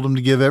told him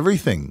to give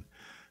everything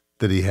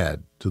that he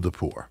had to the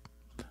poor.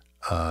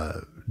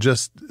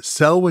 Just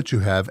sell what you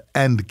have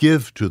and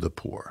give to the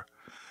poor,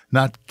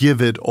 not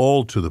give it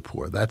all to the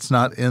poor. That's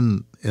not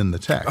in the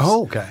text.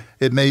 Oh, okay.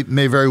 It may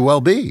very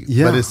well be,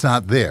 but it's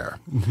not there.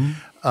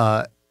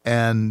 Mm-hmm.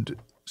 And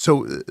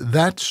so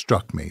that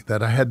struck me,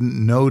 that I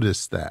hadn't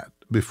noticed that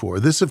before.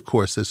 This, of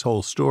course, this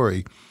whole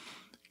story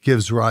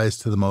gives rise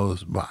to the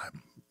most,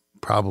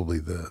 probably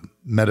the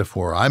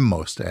metaphor I'm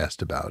most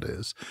asked about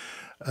is,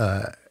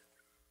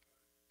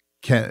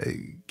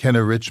 can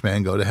a rich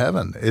man go to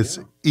heaven? It's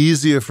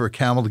easier for a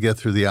camel to get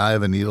through the eye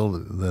of a needle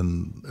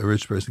than a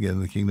rich person to get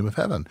in the kingdom of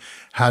heaven.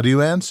 How do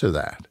you answer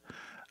that?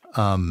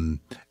 And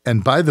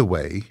by the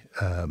way,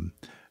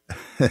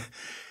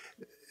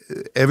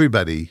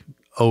 everybody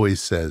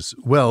always says,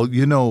 well,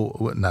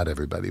 not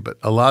everybody, but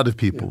a lot of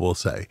people will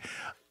say,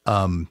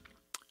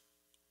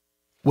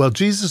 well,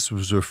 Jesus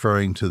was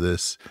referring to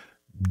this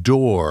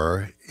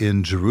door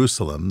in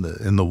Jerusalem,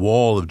 in the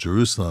wall of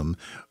Jerusalem,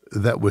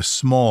 that was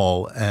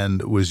small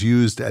and was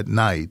used at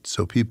night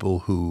so people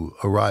who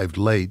arrived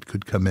late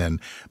could come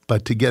in.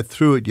 But to get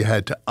through it, you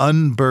had to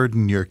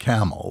unburden your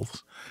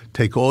camels,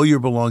 take all your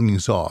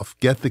belongings off,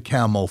 get the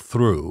camel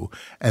through,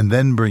 and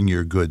then bring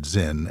your goods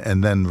in,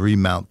 and then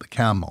remount the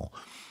camel.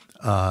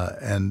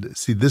 And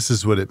see, this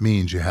is what it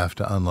means. You have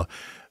to unload.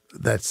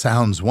 That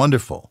sounds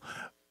wonderful.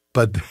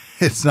 But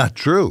it's not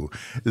true.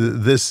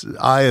 This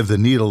eye of the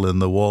needle in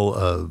the wall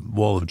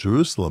of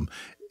Jerusalem,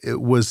 it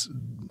was,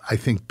 I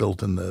think,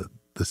 built in the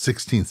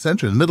 16th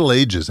century, the Middle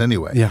Ages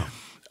anyway. Yeah.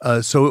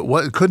 So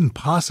it couldn't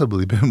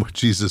possibly have been what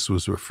Jesus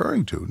was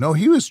referring to. No,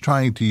 he was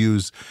trying to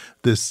use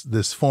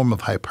this form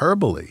of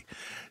hyperbole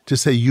to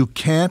say you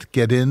can't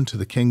get into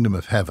the kingdom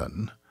of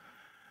heaven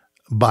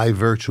by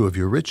virtue of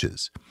your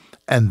riches.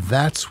 And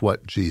that's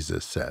what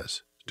Jesus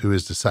says to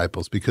his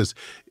disciples, because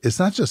it's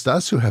not just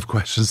us who have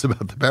questions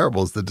about the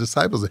parables. The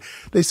disciples,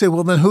 they say,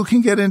 well, then who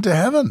can get into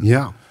heaven?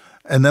 Yeah.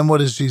 And then what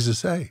does Jesus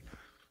say?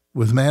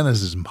 With man it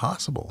is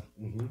impossible.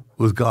 Mm-hmm.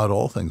 With God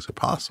all things are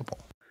possible.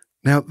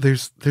 Now,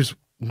 there's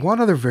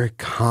one other very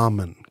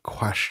common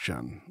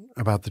question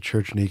about the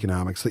church and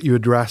economics that you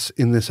address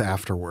in this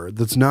afterword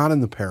that's not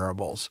in the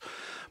parables,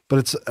 but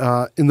it's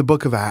in the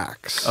book of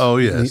Acts. Oh,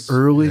 yes. In the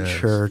early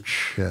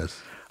church.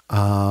 Yes.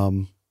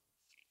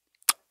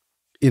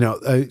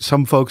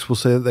 Some folks will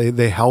say that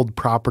they held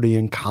property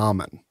in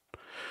common,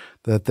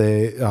 that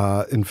they,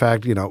 in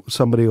fact,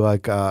 somebody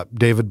like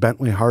David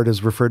Bentley Hart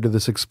has referred to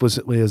this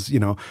explicitly as,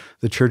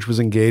 the church was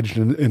engaged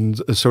in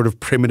a sort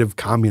of primitive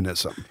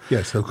communism.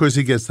 Yes, of course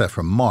he gets that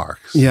from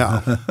Marx.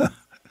 Yeah.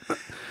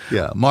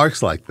 Yeah,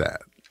 Marx like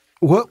that.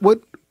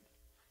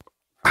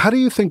 How do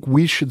you think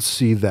we should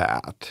see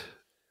that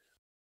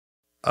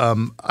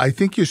I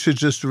think you should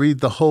just read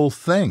the whole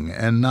thing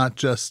and not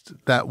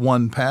just that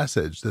one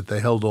passage that they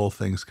held all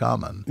things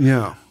common.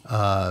 Yeah.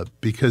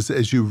 Because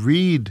as you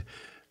read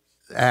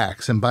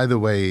Acts, and by the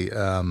way,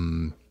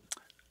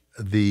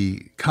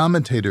 the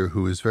commentator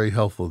who is very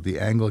helpful, the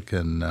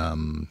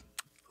Anglican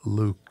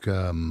Luke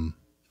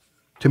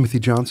Timothy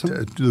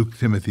Johnson? Luke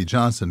Timothy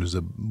Johnson, who's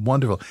a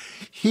wonderful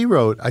 – he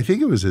wrote, I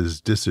think it was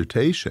his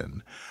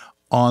dissertation,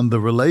 on the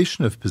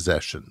relation of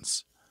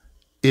possessions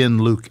in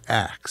Luke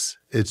Acts.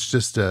 It's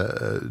just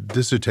a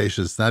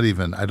dissertation. It's not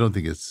even – I don't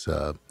think it's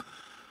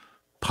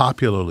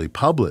popularly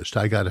published.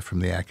 I got it from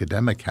the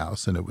Academic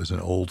House, and it was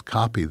an old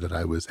copy that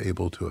I was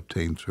able to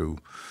obtain through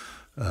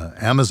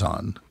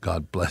Amazon.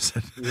 God bless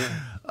it.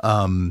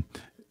 Yeah.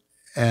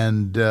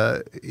 And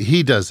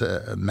he does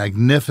a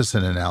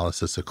magnificent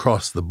analysis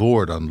across the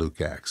board on Luke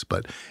Acts,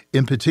 but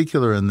in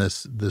particular in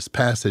this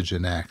passage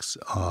in Acts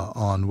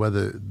on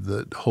whether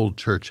the whole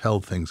church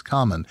held things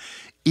common,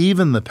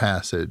 even the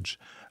passage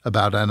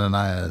about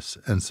Ananias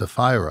and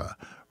Sapphira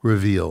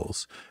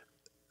reveals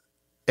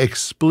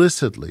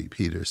explicitly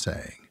Peter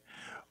saying,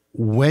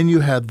 when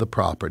you had the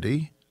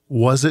property,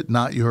 was it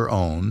not your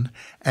own?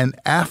 And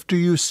after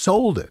you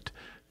sold it,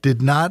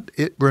 did not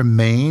it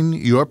remain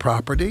your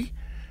property?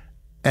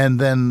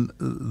 And then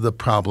the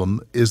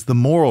problem is the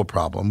moral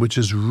problem, which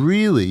is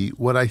really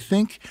what I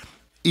think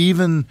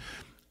even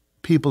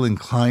people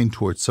inclined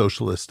towards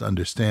socialist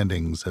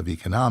understandings of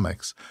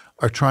economics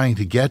are trying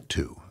to get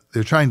to.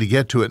 They're trying to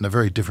get to it in a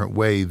very different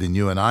way than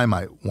you and I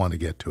might want to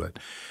get to it.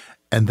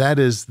 And that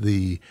is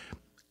the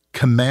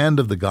command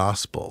of the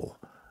gospel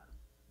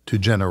to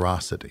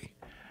generosity.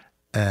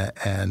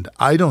 And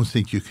I don't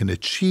think you can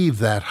achieve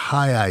that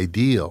high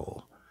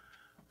ideal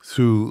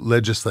through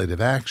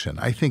legislative action.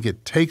 I think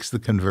it takes the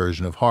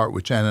conversion of heart,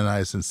 which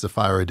Ananias and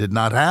Sapphira did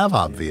not have,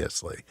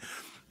 obviously.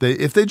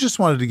 If they just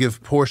wanted to give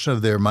a portion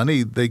of their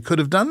money, they could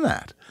have done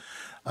that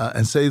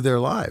and saved their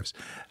lives.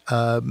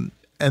 And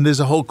there's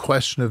a whole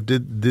question of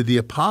did the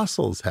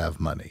apostles have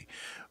money?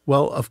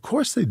 Well, of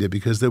course they did,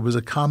 because there was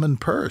a common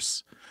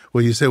purse.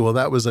 Well, you say, well,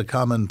 that was a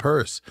common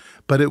purse.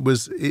 But it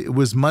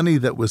was money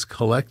that was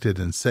collected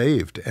and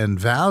saved and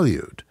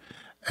valued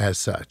as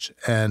such.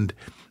 And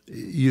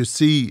you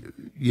see,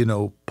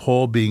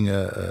 Paul being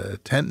a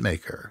tent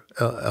maker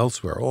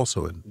elsewhere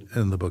also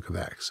in the book of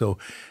Acts. So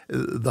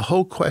the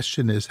whole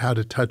question is how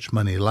to touch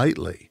money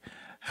lightly,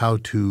 how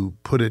to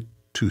put it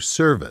to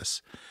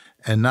service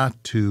and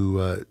not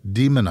to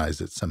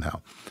demonize it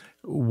somehow.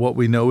 What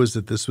we know is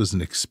that this was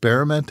an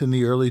experiment in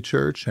the early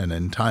church, and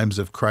in times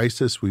of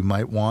crisis we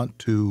might want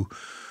to,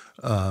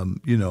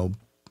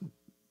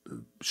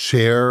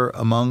 share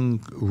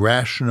among,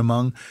 ration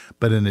among,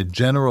 but in a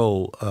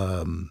general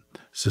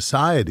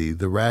society,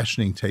 the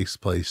rationing takes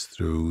place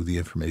through the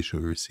information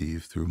we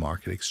receive through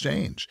market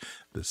exchange.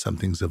 That some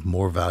things of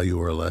more value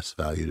or less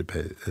value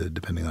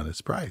depending on its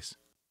price.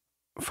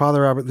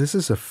 Father Robert, this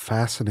is a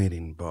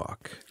fascinating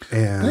book.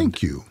 And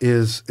thank you.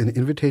 Is an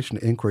invitation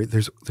to inquiry.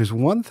 There's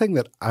one thing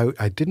that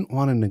I didn't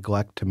want to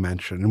neglect to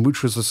mention, and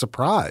which was a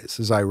surprise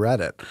as I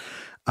read it,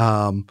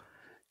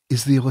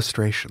 is the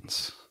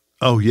illustrations.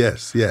 Oh,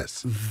 yes,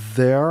 yes.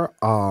 There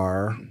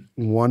are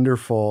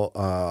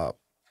wonderful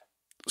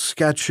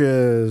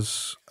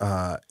sketches,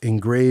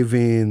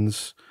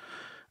 engravings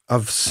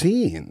of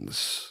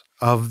scenes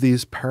of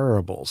these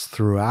parables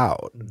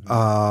throughout.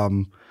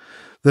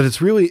 That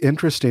it's really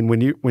interesting when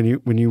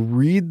you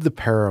read the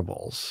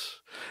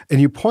parables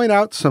and you point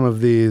out some of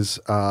these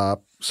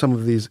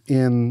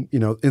in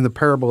the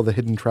parable of the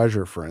hidden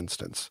treasure, for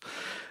instance.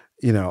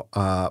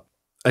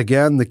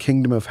 Again, the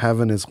kingdom of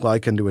heaven is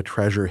like unto a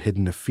treasure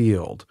hidden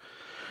afield,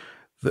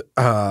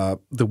 the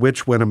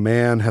which when a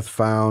man hath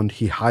found,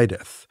 he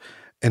hideth,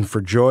 and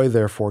for joy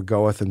therefore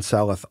goeth and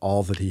selleth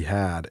all that he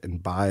had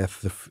and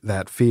buyeth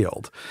that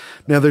field.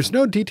 Now, there's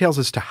no details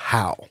as to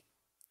how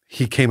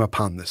he came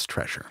upon this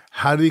treasure.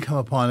 How did he come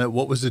upon it?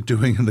 What was it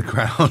doing in the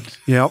ground?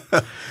 Yep.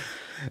 and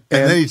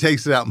then he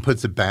takes it out and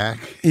puts it back.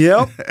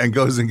 Yep. And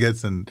goes and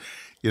gets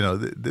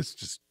this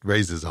just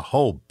raises a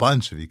whole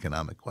bunch of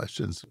economic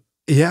questions.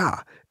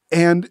 Yeah.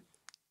 And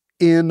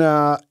in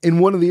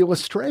one of the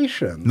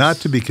illustrations. Not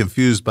to be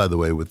confused, by the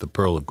way, with the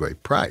pearl of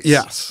great price.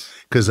 Yes.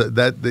 Because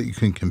that you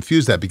can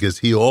confuse that, because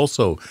he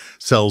also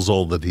sells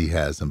all that he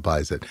has and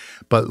buys it.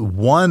 But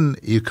one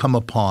you come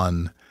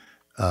upon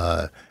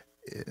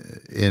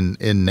in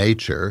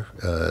nature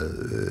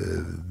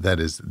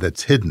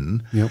that's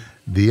hidden. Yep.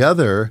 The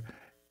other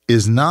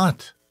is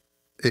not.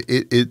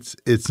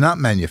 It's not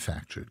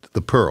manufactured.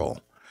 The pearl,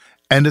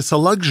 and it's a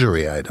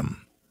luxury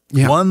item.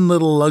 Yeah. One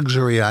little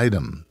luxury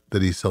item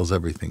that he sells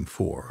everything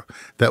for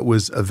that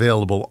was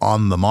available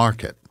on the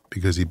market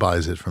because he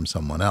buys it from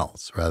someone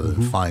else rather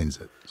than finds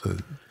it. So,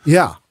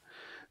 yeah.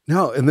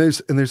 No, and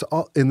there's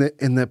all in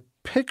the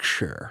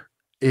picture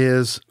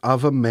is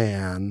of a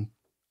man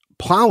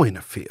plowing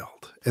a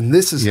field, and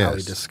this is how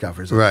he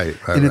discovers it. Right.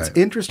 And it's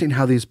interesting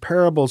how these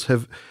parables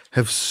have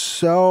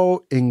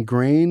so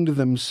ingrained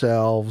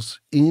themselves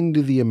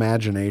into the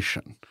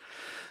imagination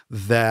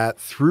that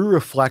through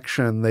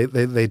reflection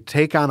they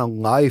take on a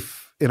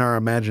life in our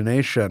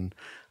imagination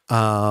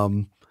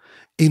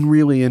in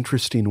really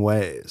interesting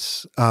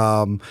ways,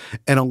 and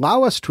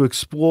allow us to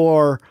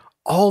explore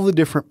all the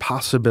different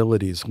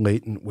possibilities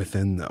latent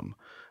within them.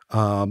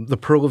 The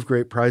Pearl of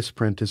Great Price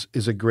print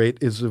is a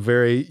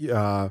very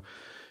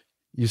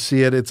you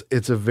see it.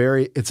 It's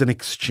an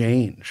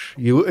exchange.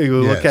 You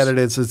look at it.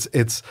 It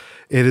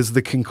is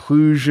the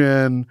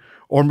conclusion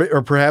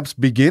or perhaps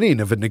beginning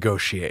of a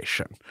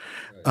negotiation.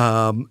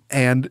 Right.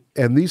 And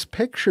these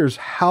pictures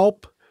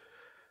help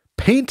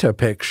paint a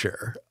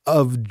picture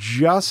of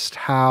just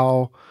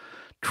how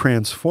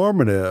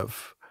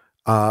transformative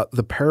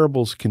the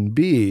parables can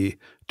be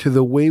to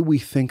the way we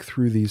think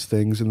through these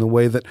things, and the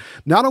way that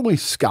not only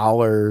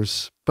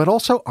scholars but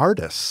also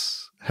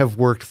artists have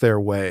worked their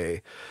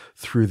way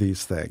through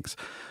these things.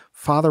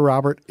 Father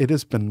Robert, it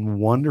has been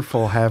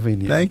wonderful having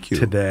you. Thank you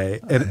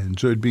today. I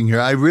enjoyed being here.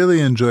 I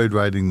really enjoyed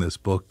writing this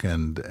book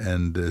and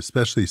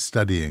especially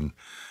studying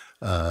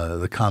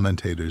the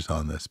commentators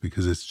on this,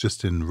 because it's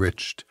just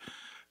enriched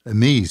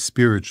me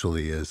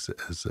spiritually as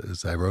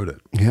I wrote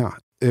it. Yeah.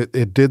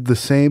 It did the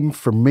same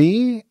for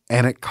me,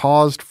 and it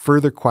caused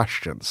further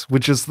questions,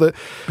 which is the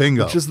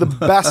bingo. Which is the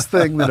best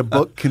thing that a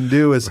book can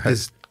do is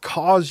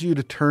cause you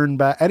to turn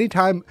back.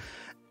 Anytime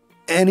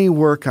any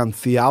work on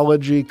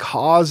theology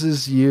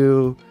causes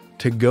you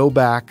to go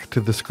back to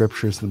the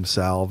scriptures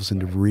themselves and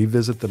to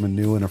revisit them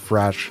anew and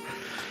afresh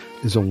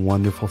is a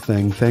wonderful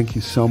thing. Thank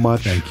you so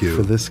much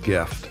for this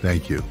gift.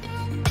 Thank you.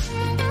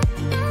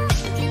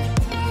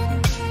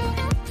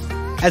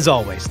 As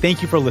always,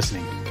 thank you for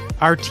listening.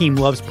 Our team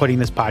loves putting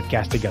this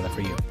podcast together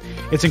for you.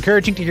 It's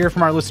encouraging to hear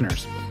from our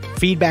listeners.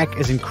 Feedback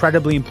is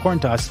incredibly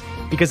important to us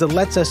because it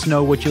lets us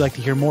know what you'd like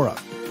to hear more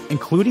of,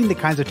 including the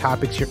kinds of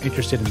topics you're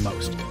interested in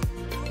most.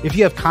 If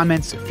you have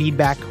comments,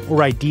 feedback,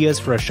 or ideas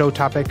for a show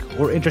topic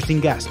or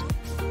interesting guest,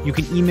 you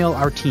can email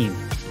our team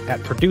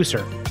at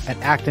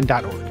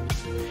producer@acton.org.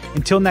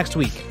 Until next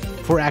week,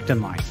 for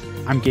Acton Line,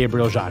 I'm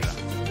Gabriel Jaja.